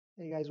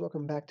Hey guys,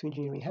 welcome back to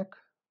Engineering Hack,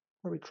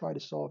 where we try to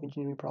solve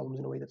engineering problems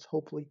in a way that's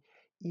hopefully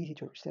easy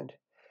to understand.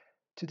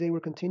 Today we're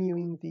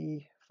continuing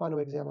the final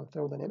exam on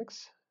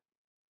thermodynamics,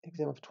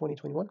 exam of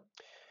 2021,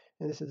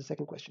 and this is the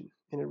second question,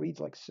 and it reads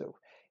like so.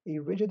 A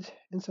rigid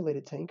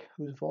insulated tank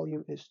whose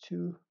volume is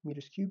 2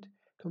 meters cubed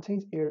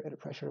contains air at a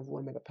pressure of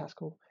 1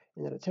 megapascal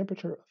and at a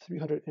temperature of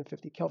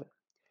 350 Kelvin.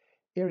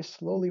 Air is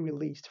slowly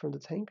released from the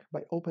tank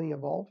by opening a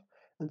valve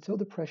until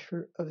the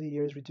pressure of the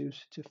air is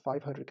reduced to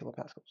 500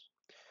 kilopascals.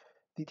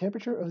 The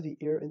temperature of the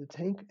air in the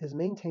tank is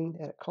maintained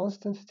at a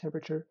constant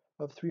temperature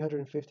of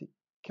 350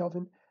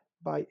 Kelvin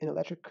by an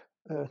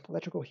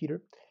electrical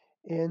heater,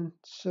 and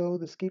so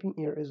the escaping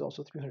air is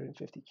also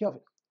 350 Kelvin.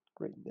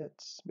 Great, that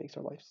makes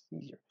our lives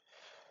easier.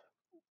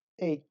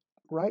 A.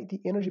 Write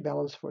the energy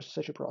balance for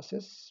such a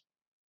process,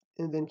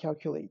 and then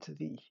calculate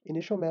the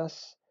initial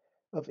mass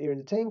of air in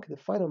the tank, the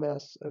final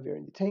mass of air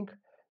in the tank,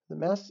 the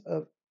mass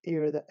of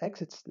air that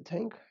exits the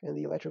tank, and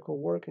the electrical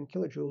work in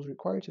kilojoules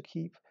required to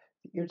keep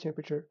the air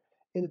temperature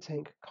in the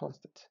tank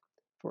constant.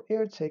 For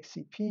air, take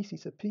Cp, C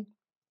sub p,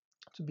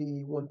 to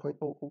be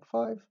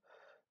 1.005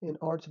 and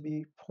R to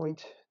be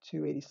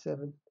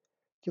 0.287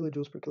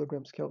 kilojoules per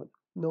kilograms Kelvin.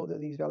 Note that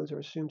these values are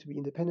assumed to be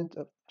independent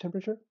of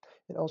temperature,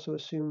 and also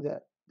assume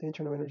that the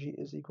internal energy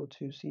is equal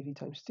to Cv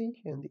times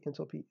T, and the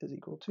enthalpy is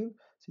equal to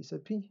C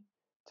sub P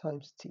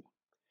times T.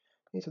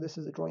 Okay, so this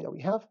is the drawing that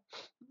we have.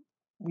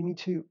 We need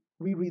to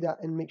reread that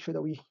and make sure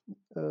that we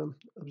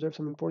observe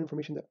some important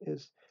information that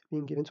is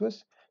being given to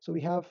us. So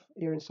we have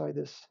air inside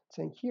this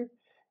tank here,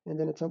 and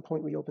then at some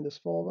point we open this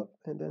valve up,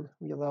 and then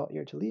we allow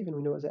air to leave, and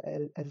we know as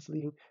it's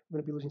leaving, we're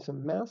going to be losing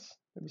some mass.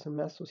 There'll be some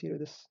mass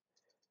associated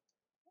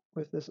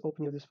with this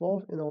opening of this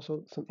valve, and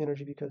also some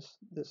energy because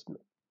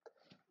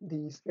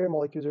these air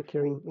molecules are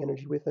carrying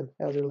energy with them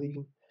as they're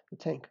leaving the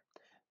tank.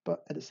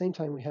 But at the same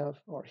time, we have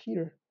our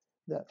heater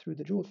that through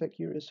the Joule effect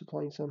here is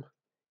supplying some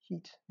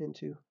heat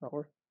into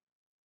our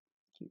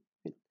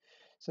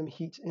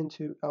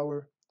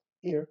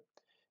air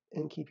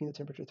and keeping the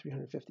temperature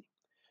 350.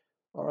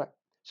 All right,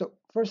 so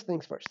first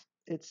things first,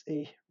 it's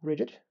a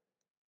rigid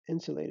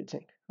insulated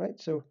tank, right?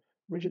 So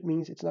rigid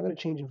means it's not going to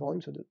change in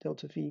volume, so the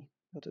delta V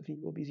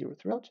will be 0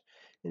 throughout,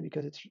 and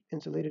because it's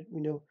insulated,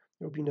 we know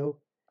there will be no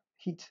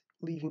heat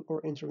leaving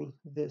or entering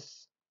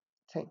this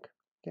tank.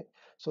 Okay,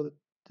 so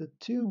the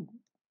 2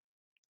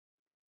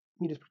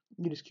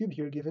 meters cubed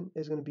here given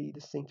is going to be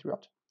the same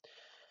throughout.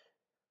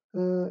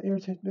 Air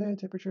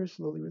temperature is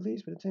slowly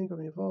released by the tank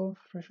opening a valve.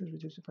 Pressure is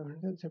reduced to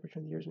 500. The temperature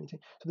in the air is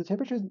maintained. So the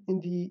temperature in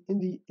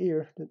the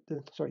air,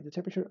 the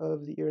temperature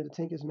of the air in the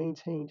tank is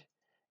maintained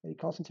at a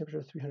constant temperature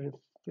of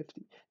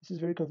 350. This is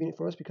very convenient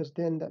for us because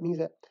then that means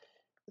that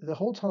the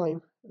whole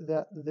time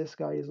that this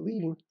guy is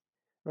leaving,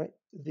 right,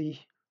 the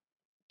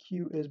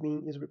Q is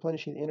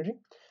replenishing the energy.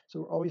 So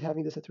we're always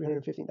having this at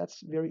 350.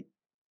 That's very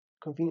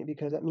convenient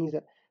because that means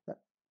that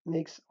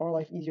makes our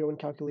life easier when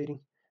calculating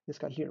this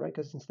guy here, right?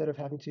 Because instead of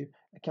having to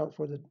account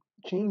for the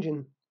change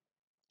in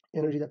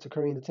energy that's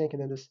occurring in the tank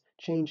and then this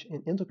change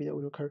in enthalpy that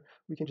would occur,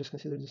 we can just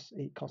consider this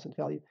a constant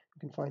value. We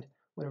can find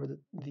whatever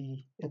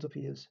the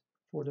enthalpy is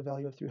for the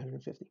value of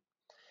 350.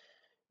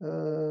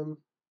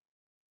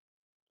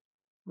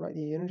 Write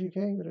the energy,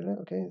 okay,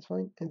 okay, that's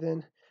fine. And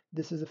then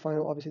this is the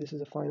final, obviously this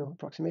is a final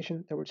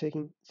approximation that we're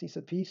taking C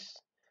sub p,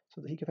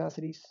 so the heat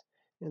capacities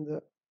and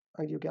the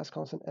ideal gas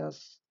constant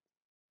as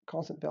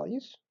constant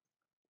values.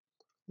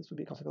 This would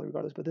be a constant value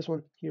regardless, but this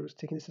one here is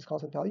taking this as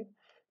constant value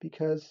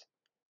because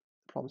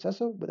the problem says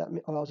so, but that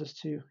allows us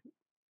to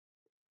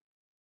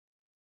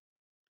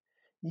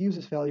use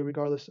this value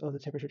regardless of the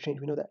temperature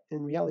change. We know that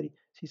in reality,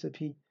 C sub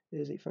p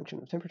is a function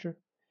of temperature,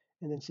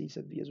 and then C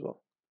sub v as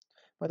well.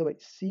 By the way,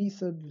 C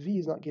sub v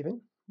is not given,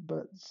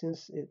 but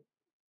since it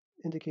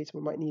indicates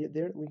we might need it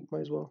there, we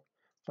might as well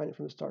find it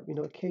from the start. We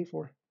know K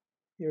for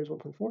air is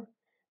 1.4,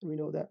 and we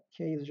know that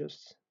K is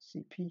just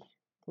Cp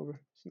over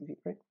Cv,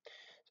 right?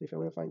 So if I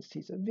want to find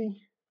C sub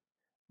v,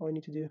 all I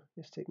need to do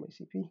is take my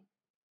Cp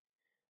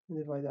and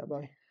divide that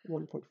by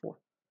 1.4.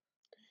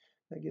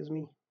 That gives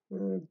me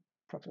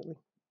approximately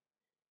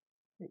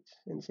 8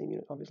 in the same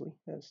unit, obviously,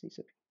 as C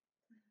sub p.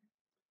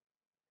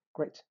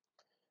 Great.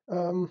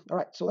 All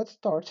right, so let's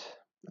start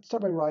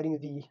by writing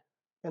the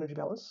energy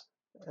balance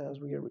as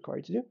we are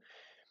required to do.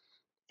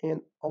 And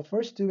I'll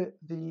first do it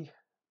the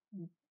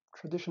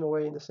traditional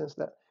way in the sense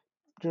that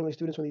generally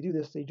students, when they do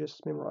this, they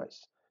just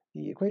memorize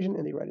the equation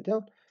and they write it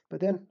down. But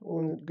then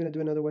we're going to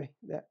do another way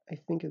that I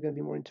think is going to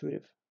be more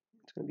intuitive.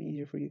 It's going to be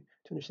easier for you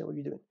to understand what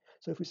you're doing.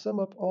 So if we sum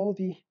up all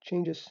the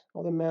changes,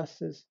 all the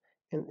masses,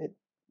 and it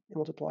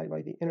multiplied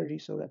by the energy,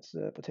 so that's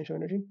potential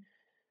energy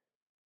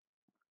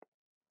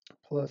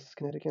plus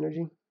kinetic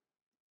energy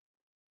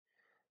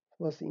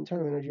plus the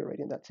internal energy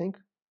already in that tank.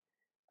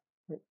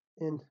 Right?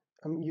 And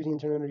I'm using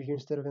internal energy here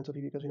instead of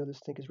enthalpy because we know this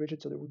tank is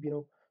rigid, so there would be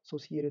no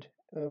associated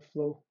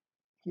flow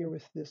here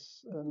with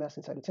this mass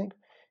inside the tank.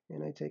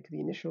 And I take the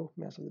initial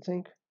mass of the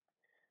tank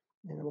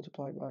and I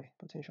multiply by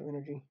potential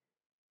energy,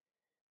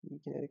 the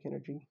kinetic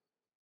energy,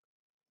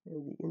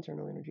 and the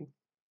internal energy.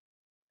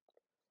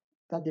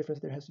 That difference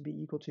there has to be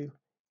equal to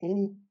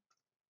any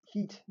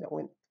heat that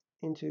went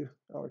into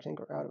our tank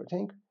or out of our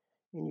tank,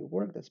 any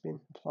work that's been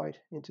applied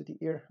into the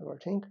air of our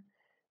tank,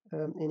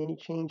 and any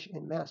change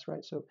in mass,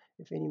 right? So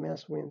if any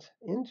mass went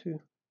into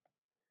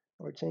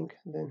our tank,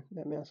 then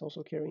that mass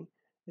also carrying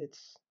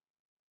its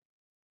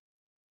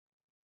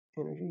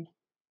energy,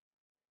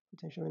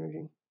 potential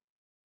energy,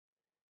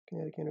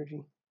 kinetic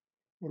energy,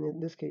 and in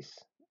this case,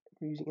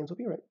 we're using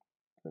enthalpy, right?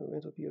 So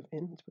enthalpy of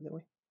N, let's put it that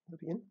way,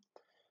 enthalpy N,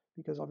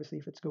 because obviously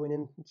if it's going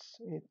in,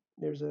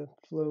 there's a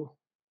flow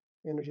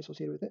energy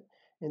associated with it,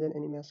 and then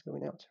any mass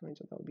going out, right?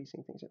 So that would be the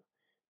same thing. So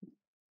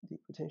the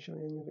potential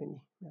energy of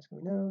any mass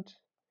going out,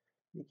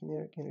 the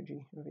kinetic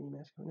energy of any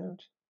mass going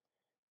out,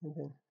 and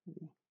then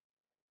the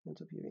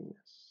enthalpy of any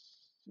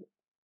mass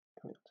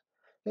coming out.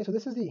 Okay, so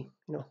this is the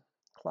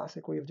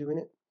classic way of doing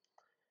it,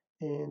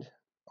 and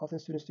often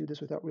students do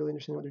this without really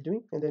understanding what they're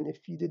doing. And then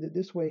if you did it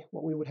this way,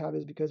 what we would have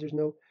is, because there's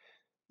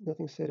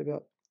nothing said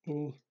about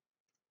any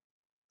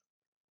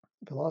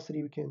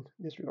velocity, we can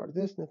disregard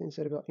this. Nothing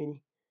said about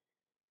any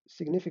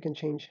significant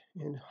change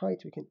in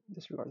height, we can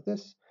disregard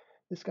this.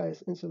 This guy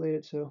is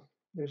insulated, so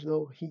there's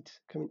no heat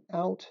coming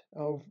out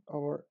of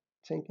our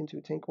tank into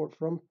a tank, or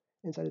from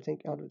inside the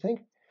tank out of the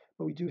tank,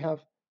 but we do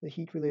have the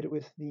heat related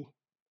with the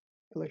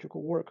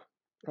electrical work,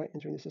 right,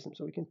 entering the system.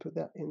 So we can put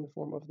that in the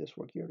form of this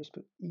work here. Just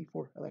put E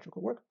for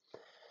electrical work.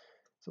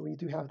 So we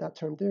do have that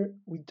term there.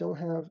 We don't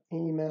have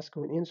any mass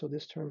going in, so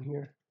this term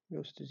here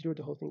goes to 0.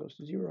 The whole thing goes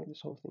to 0, right?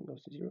 This whole thing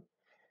goes to 0.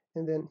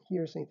 And then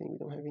here, same thing. We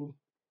don't have any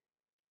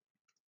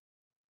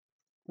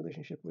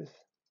relationship with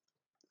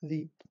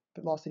the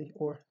velocity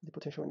or the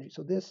potential energy.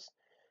 So this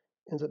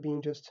ends up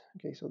being just,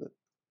 okay, so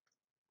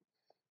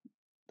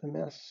the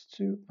mass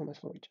 2, or mass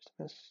flow rate, just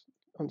mass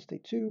on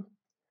state 2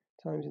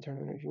 times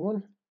internal energy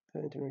 1,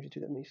 internal energy 2,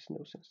 that makes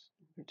no sense.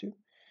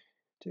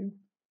 2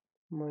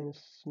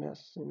 minus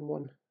mass in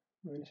 1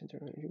 minus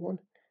internal energy 1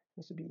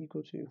 has to be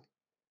equal to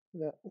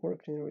that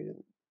work generated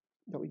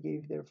that we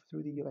gave there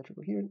through the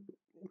electrical here, and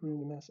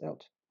the mass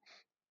out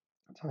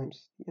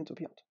times the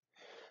enthalpy out.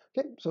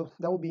 Okay, so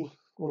that will be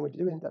one way to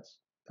do it. That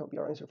will be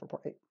our answer for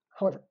part A.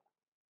 However,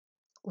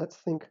 let's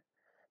think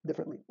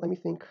differently. Let me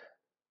think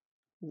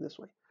this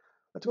way.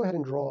 Let's go ahead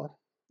and draw.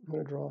 I'm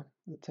going to draw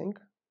the tank.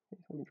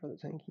 Okay, let me draw the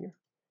tank here.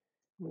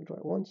 I'm going to draw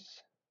it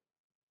once,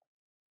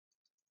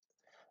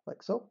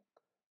 like so,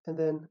 and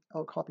then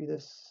I'll copy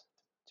this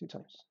 2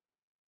 times.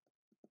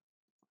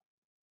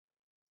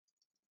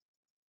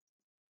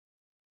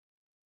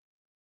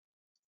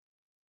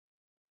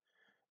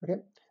 Okay,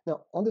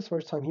 now on this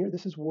first time here,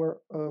 this is where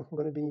we're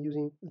going to be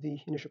using the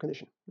initial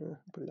condition.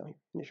 Put it down here,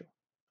 initial.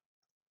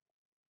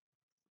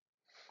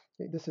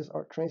 Okay, this is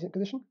our transient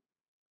condition,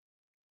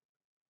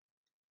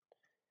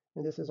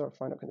 and this is our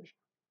final condition.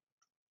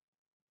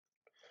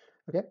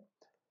 Okay,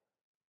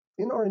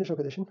 in our initial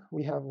condition,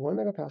 we have 1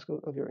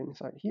 megapascal of air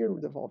inside here.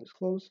 The valve is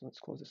closed.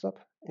 Let's close this up,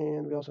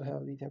 and we also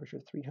have the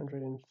temperature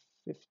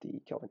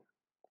 350 Kelvin.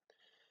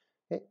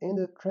 Okay, in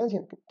the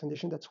transient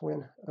condition, that's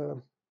when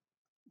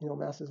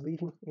mass is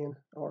leaving and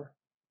our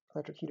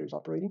electric heater is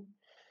operating.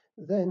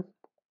 Then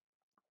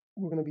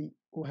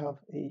we'll have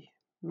a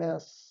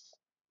mass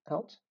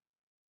out,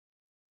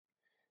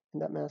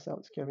 and that mass out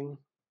is carrying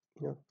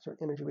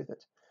certain energy with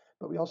it.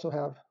 But we also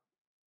have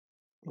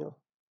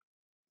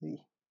the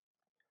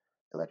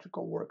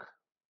electrical work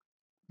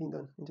being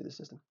done into the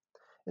system.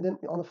 And then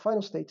on the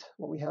final state,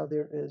 what we have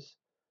there is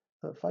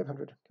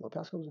 500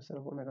 kilopascals instead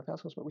of 1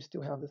 megapascals, but we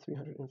still have the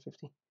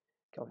 350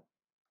 Kelvin.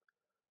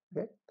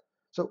 Okay,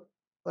 so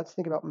let's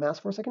think about mass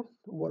for a second.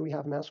 What do we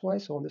have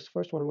mass-wise? So on this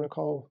first one, I'm going to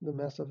call the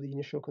mass of the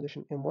initial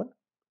condition M1.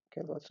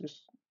 Okay, let's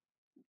just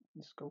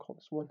go call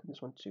this 1 and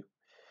this one 2.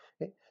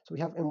 Okay, so we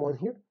have M1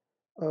 here.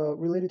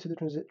 Related to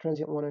the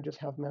transient one, I just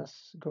have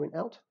mass going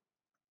out.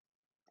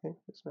 Okay,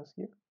 this mass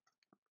here.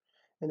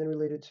 And then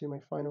related to my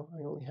final,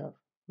 I only have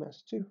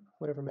mass 2,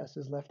 whatever mass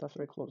is left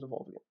after I close the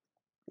valve again.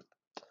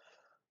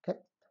 Okay,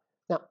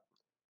 now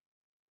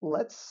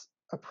let's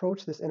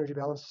approach this energy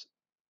balance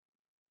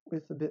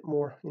with a bit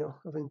more,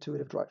 of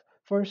intuitive drive.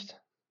 First,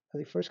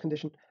 the first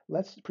condition,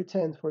 let's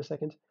pretend for a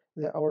second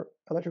that our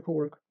electrical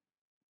work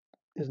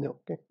is nil.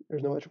 Okay,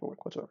 there's no electrical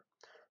work whatsoever.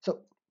 So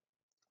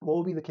what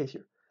will be the case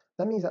here?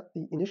 That means that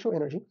the initial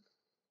energy,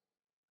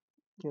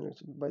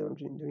 by the way,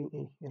 I'm doing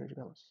an energy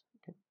balance.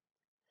 Okay,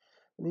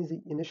 that means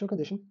the initial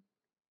condition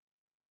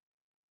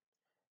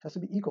has to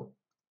be equal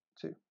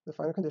to the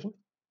final condition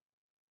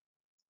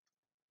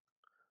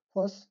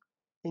plus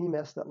any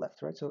mass that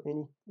left, right? So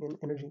any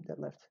energy that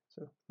left.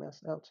 So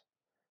mass out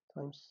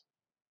times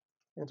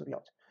enthalpy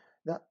out.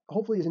 That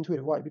hopefully is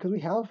intuitive. Why? Because we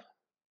have,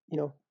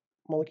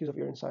 molecules of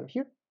air inside of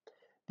here.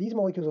 These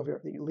molecules of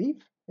air, they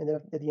leave, and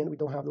then at the end we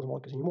don't have those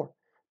molecules anymore.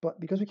 But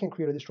because we can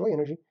create or destroy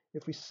energy,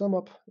 if we sum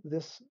up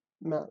this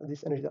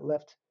energy that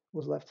left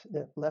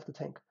the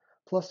tank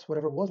plus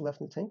whatever was left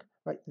in the tank,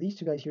 right? These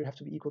two guys here have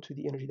to be equal to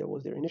the energy that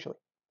was there initially,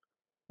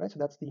 right? So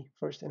that's the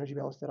first energy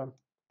balance that I'm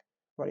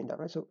writing down,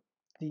 right? So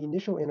the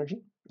initial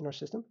energy in our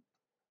system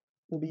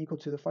will be equal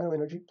to the final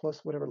energy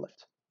plus whatever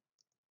left.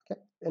 Okay,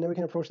 and then we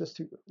can approach this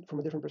from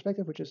a different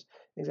perspective, which is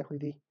exactly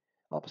the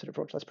opposite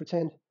approach. Let's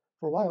pretend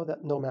for a while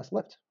that no mass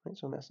left, right?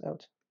 So mass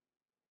out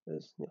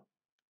is nil.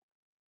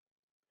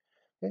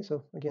 Okay,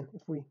 so again,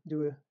 if we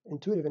do an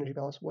intuitive energy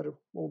balance, what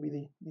will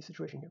be the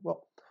situation here?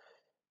 Well,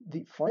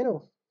 the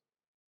final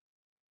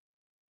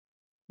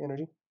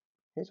energy,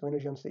 okay, so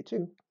energy on state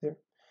 2 there,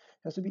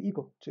 has to be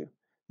equal to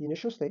the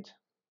initial state,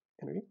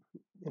 energy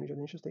of the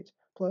initial state,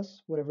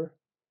 plus whatever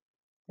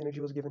energy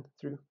was given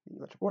through the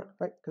electric order,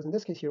 right? Because in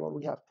this case here, what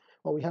we have?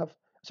 Well, we have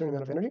a certain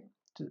amount of energy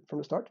from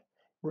the start.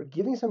 We're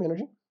giving some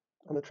energy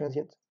on the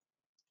transient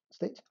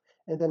state,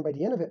 and then by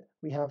the end of it,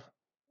 we have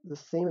the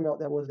same amount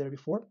that was there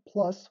before,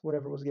 plus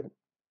whatever was given,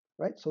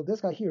 right? So this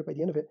guy here, by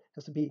the end of it,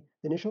 has to be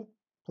the initial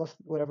plus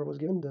whatever was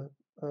given, the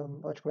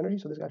electrical energy.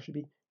 So this guy should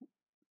be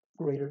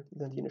greater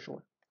than the initial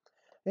one.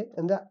 Okay,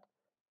 and that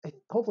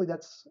hopefully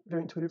that's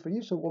very intuitive for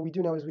you. So what we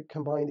do now is we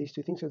combine these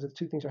two things because the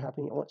two things are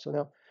happening at once. So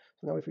now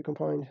if we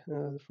combine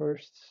the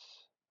first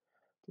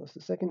plus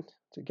the second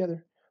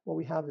together, what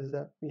we have is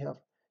that we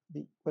have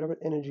the whatever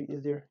energy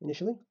is there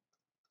initially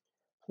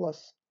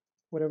plus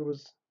whatever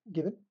was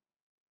given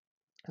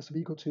has to be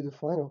equal to the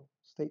final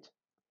state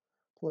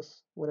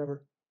plus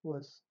whatever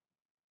left,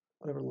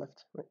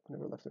 right?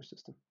 Whatever left our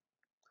system.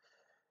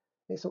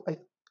 Okay, so I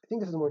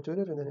think this is more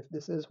intuitive, and then if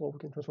this is, well, we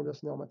can transform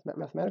this now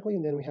mathematically,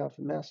 and then we have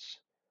mass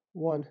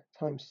 1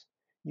 times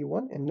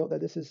U1, and note that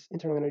this is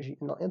internal energy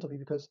and not enthalpy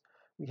because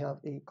we have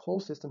a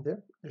closed system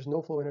there. There's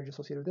no flow energy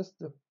associated with this.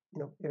 The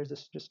air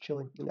is just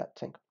chilling in that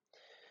tank.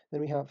 Then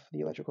we have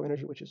the electrical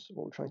energy, which is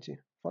what we're trying to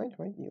find,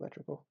 right?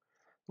 The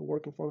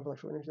working form of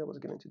electrical energy that was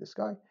given to this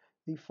guy.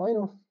 The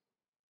final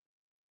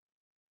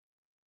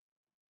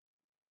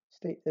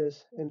state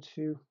is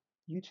M2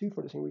 U2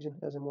 for the same reason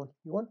as M1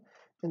 U1,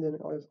 and then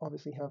I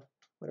obviously have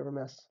whatever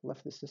mass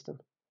left this system,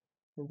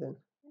 and then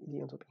the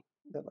enthalpy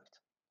that left.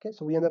 Okay,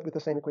 so we end up with the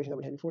same equation that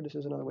we had before. This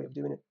is another way of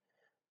doing it.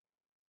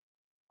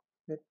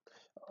 Okay.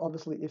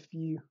 Obviously, if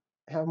you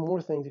have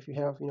more things, if you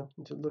have,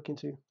 to look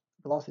into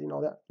velocity and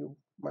all that, you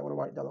might want to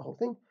write down the whole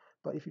thing.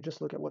 But if you just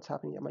look at what's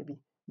happening, it might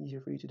be easier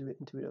for you to do it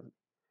intuitively.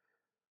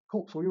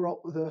 Cool, so we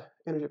wrote the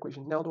energy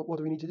equation. Now what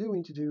do we need to do? We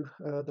need to do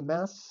the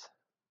mass,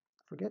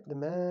 forget the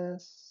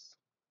mass,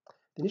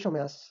 the initial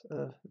mass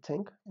of the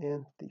tank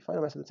and the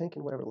final mass of the tank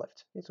and whatever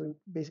left. Okay, so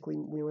basically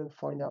we want to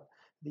find out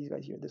these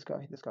guys here, this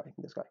guy, this guy,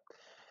 and this guy.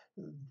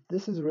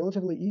 This is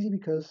relatively easy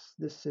because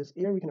this is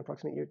air. We can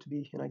approximate air to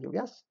be an ideal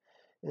gas,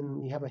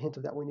 and you have a hint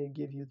of that when they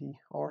give you the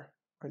R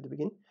right at the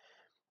beginning.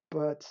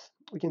 But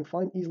we can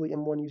find easily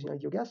M1 using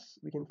ideal gas.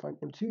 We can find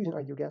M2 using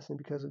ideal gas, and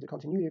because of the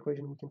continuity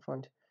equation, we can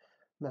find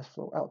mass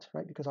flow out,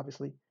 right? Because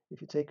obviously, if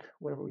you take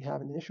whatever we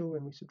have in the initial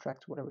and we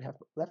subtract whatever we have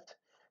left,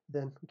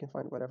 then we can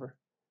find whatever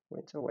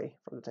went away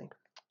from the tank.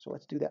 So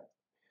let's do that.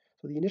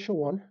 So the initial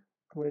one,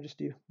 I'm going to just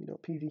do,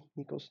 PV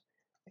equals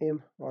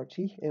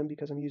mRT, M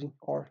because I'm using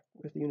R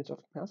with the units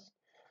of mass.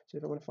 So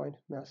if I want to find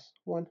mass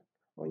 1,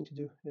 all I need to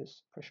do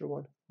is pressure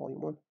 1,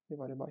 volume 1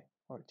 divided by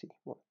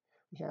RT1.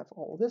 We have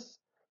all of this,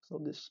 so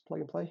this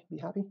plug and play, be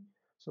happy.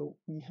 So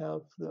we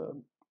have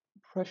the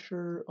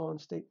pressure on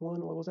state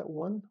 1, what was that,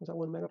 1? Was that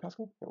 1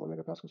 megapascal? Yeah, 1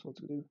 megapascal, so let's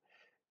do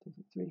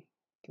 3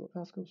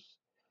 kilopascals.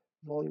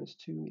 Volume is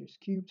 2 meters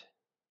cubed,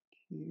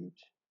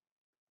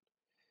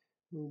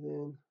 and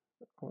then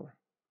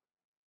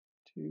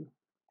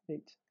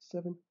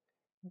R287,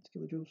 that's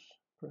kilojoules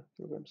per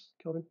kilograms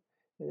Kelvin,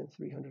 and then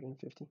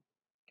 350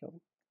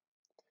 Kelvin.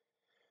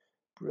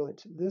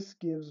 Brilliant. This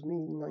gives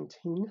me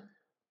 19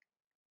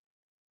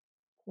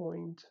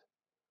 point,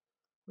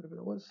 whatever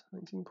that was,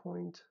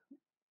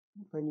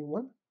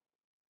 19.91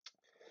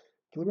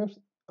 kilograms.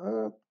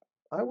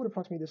 I would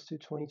approximate this to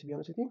 20, to be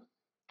honest with you.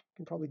 You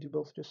can probably do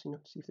both, just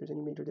see if there's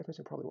any major difference.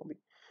 It probably won't be.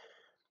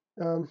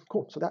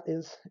 Cool. So that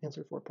is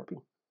answer for part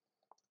B.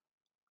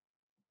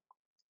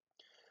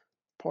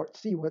 Part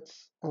C,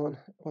 what's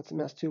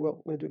mass 2?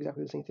 Well, we're going to do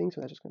exactly the same thing. So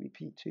that's just going to be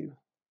P2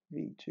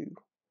 V2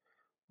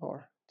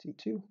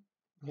 RT2.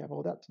 We have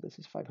all that. So this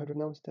is 500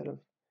 now instead of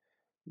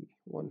the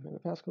 1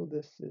 megapascal.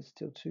 This is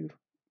still 2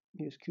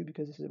 meters cubed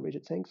because this is a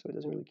rigid tank, so it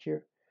doesn't really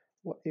care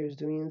what air is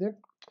doing in there.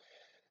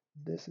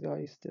 This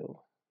guy is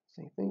still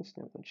same thing, it's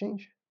never going to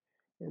change.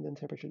 And then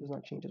temperature does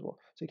not change as well.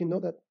 So you can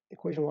note that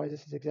equation-wise,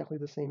 this is exactly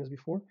the same as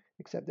before,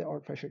 except that our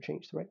pressure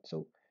changed, right?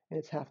 So, and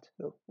it's halved.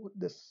 So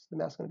the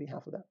mass is going to be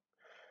half of that.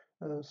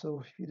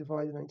 So if you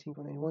divide the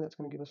 19.91, that's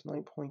going to give us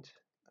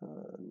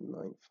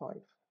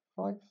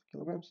 9.955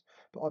 kilograms.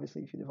 But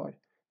obviously, if you divide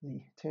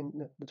the 20,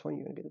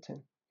 you're going to get the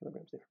 10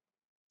 kilograms there.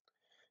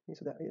 Okay,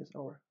 so that is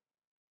our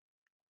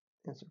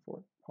answer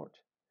for part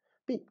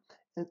B.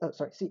 And,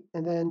 sorry, C.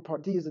 And then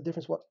part D is the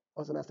difference. What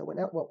was the mass that went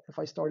out? Well, if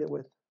I started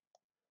with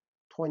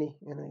 20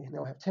 and I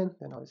now have 10,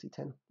 then obviously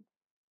 10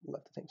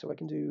 left the tank. So I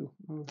can do,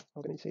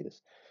 how can I say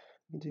this?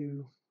 I can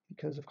do,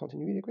 because of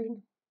continuity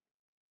equation,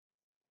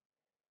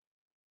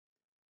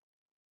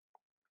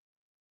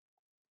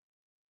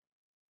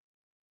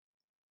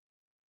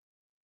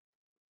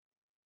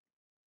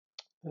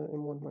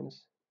 M1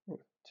 minus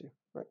M2,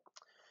 right?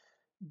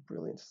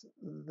 Brilliant.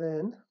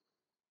 Then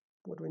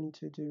what do I need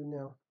to do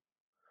now?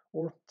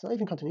 Or it's not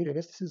even continuity, I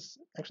guess this is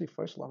actually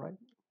first law, right?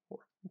 Or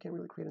you can't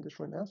really create and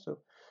destroy mass, so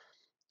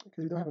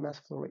because we don't have a mass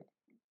flow rate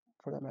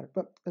for that matter,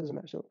 but that doesn't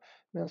matter. So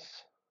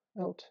mass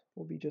out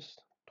will be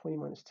just 20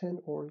 minus 10,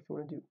 or if you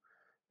want to do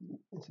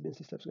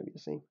incidency steps, going to be the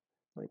same,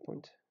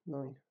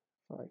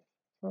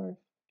 9.955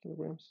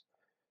 kilograms,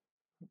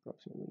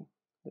 approximately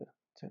the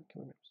 10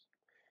 kilograms.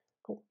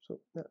 Cool, so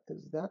that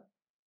is that.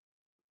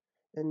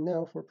 And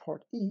now for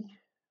part E,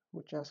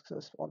 which asks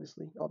us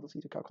obviously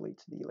to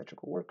calculate the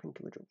electrical work in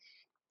kilojoules.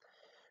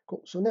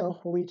 Cool, so now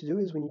what we need to do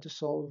is we need to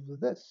solve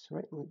this,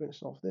 right? And we're going to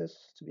solve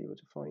this to be able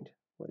to find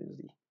what is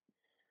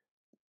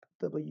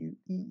the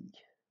WE.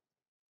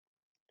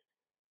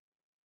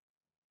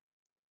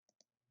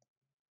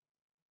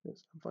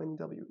 Yes, I'm finding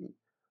WE.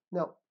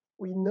 Now,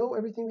 we know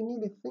everything we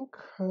need, I think.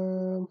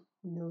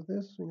 We know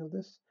this, we know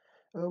this.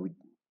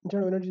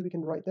 Internal energy we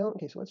can write down.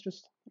 Okay, so let's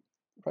just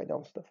write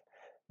down stuff.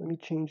 Let me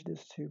change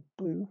this to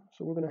blue.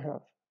 So we're going to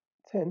have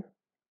 10,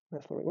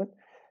 mass flow rate 1.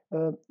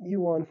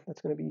 U1,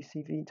 that's going to be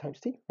CV times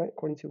T, right?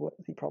 According to what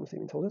the problem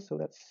statement told us. So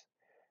that's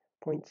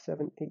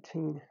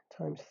 0.718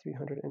 times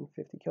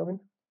 350 Kelvin.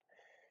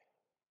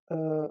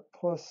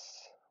 Plus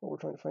what we're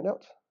trying to find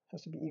out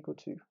has to be equal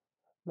to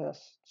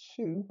mass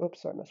 2.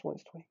 Oops, sorry, mass 1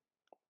 is 20.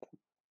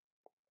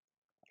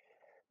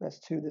 Mass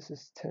 2, this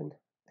is 10,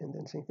 and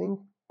then same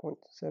thing,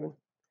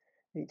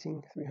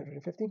 0.718,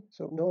 350.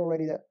 So know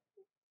already that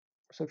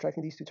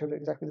subtracting these two terms are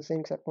exactly the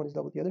same, except one is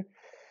double the other.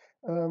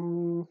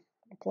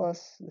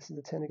 Plus, this is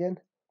the 10 again,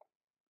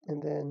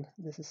 and then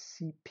this is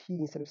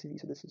CP instead of CV,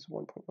 so this is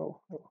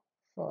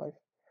 1.005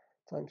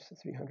 times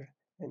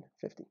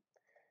 350.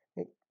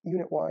 Okay.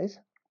 Unit-wise,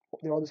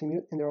 they're all the same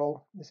unit, and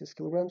this is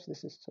kilograms,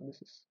 this is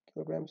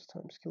kilograms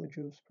times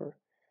kilojoules per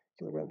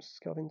kilograms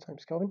Kelvin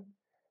times Kelvin.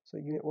 So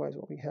unit-wise,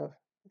 what we have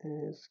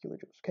is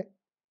kilojoules, okay?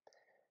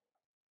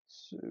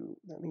 So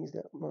that means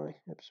that my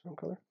wrong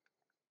color.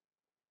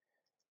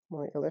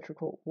 My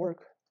electrical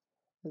work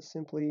is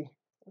simply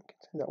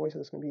that way, so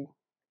that's going to be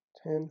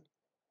 10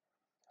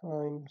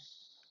 times,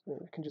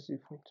 I can just do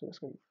point, so that's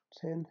going to be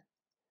 10,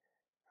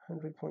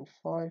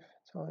 100.5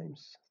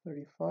 times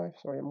 35,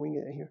 sorry, I'm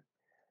winging it here,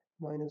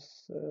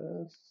 minus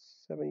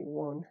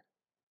 71.8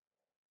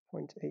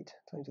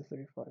 times the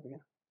 35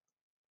 again.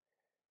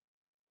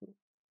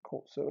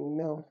 Cool, so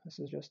now this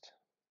is just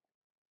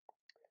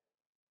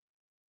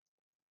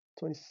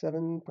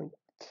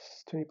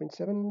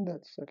 20.7,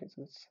 that's, okay,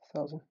 so that's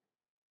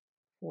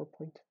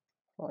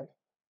 1,004.5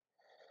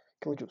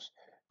 kilojoules.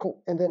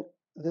 Cool, and then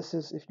this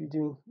is if you're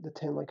doing the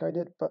 10 like I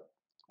did, but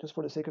just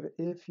for the sake of it,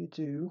 if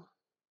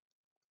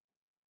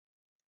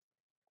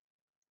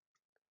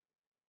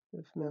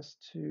mass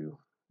 2,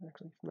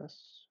 actually if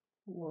mass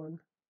 1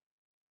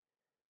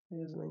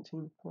 is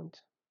 19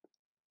 point,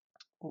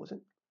 what was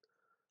it?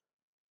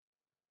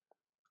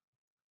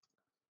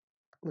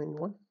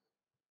 91.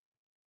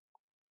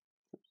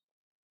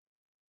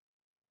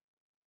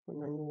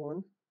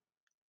 91,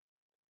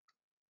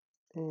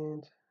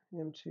 and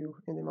M2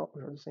 and the amount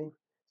are the same,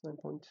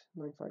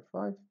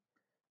 9.955.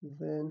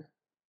 Then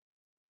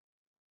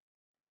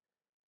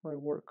my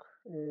work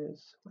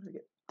is, what did I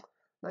get?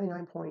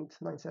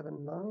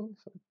 99.979,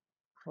 so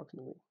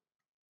approximately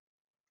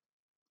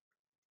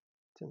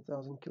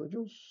 10,000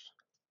 kilojoules.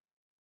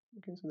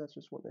 Okay, so that's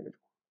just 1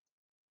 megajoule.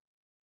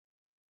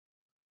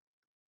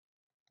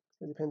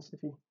 It depends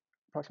if you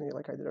approximate it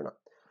like I did or not.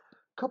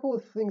 A couple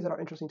of things that are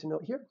interesting to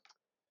note here.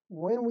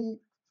 When we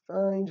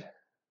find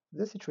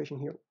this situation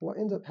here, what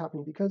ends up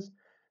happening, because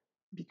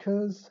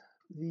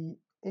the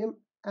M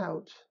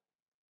out,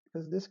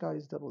 because this guy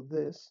is double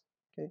this,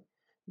 okay,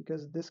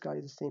 because this guy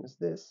is the same as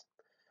this,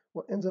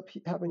 what ends up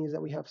happening is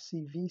that we have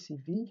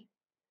CV,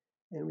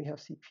 and we have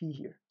CP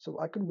here. So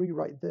I could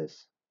rewrite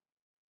this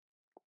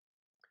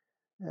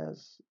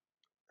as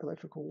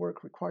electrical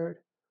work required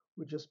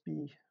would just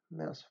be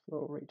mass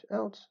flow rate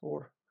out,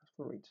 or mass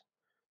flow rate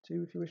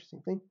 2, if you wish,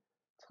 same thing,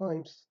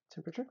 times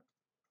temperature,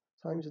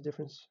 times the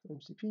difference from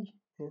CP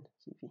and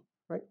CP,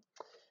 right?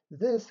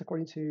 This,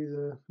 according to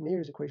the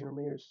Mayer's equation or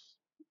Mayer's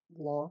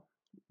law,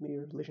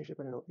 Mayer's relationship,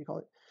 I don't know what you call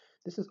it,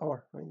 this is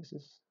R, right? This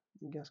is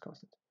the gas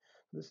constant.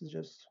 So this is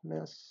just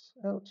mass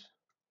out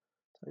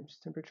times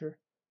temperature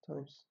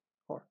times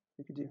R.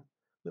 You could do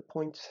the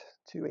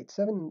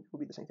 0.287 will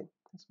be the same thing.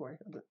 That's why I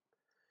got it.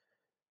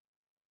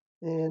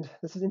 And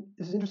this is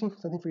interesting,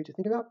 something for you to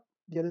think about.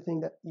 The other thing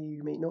that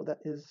you may note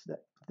that is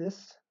that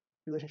this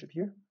relationship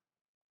here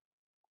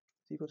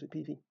is equal to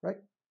PV, right?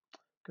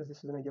 Because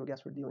this is an ideal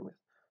gas we're dealing with.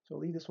 So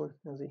I'll leave this one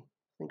as a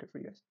thinker for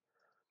you guys.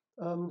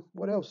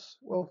 What else?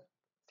 Well,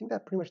 I think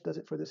that pretty much does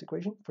it for this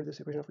equation, or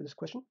for this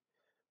question.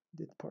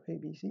 Did part A,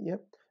 B, C, yeah.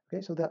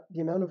 Okay, so that the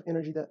amount of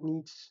energy that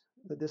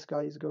this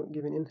guy is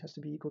given in has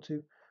to be equal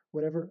to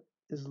whatever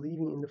is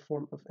leaving in the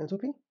form of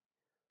entropy,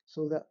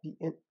 so that the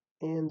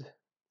and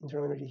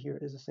internal energy here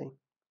is the same.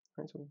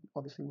 Right, so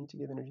obviously we need to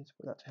give energies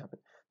for that to happen.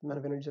 The amount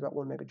of energy is about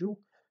 1 megajoule,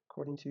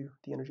 according to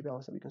the energy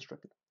balance that we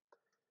constructed.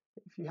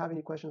 If you have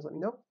any questions, let me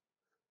know.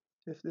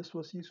 If this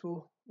was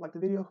useful, like the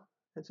video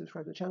and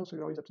subscribe to the channel so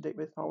you're always up to date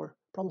with our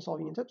problem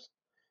solving and tips.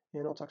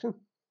 And I'll talk soon.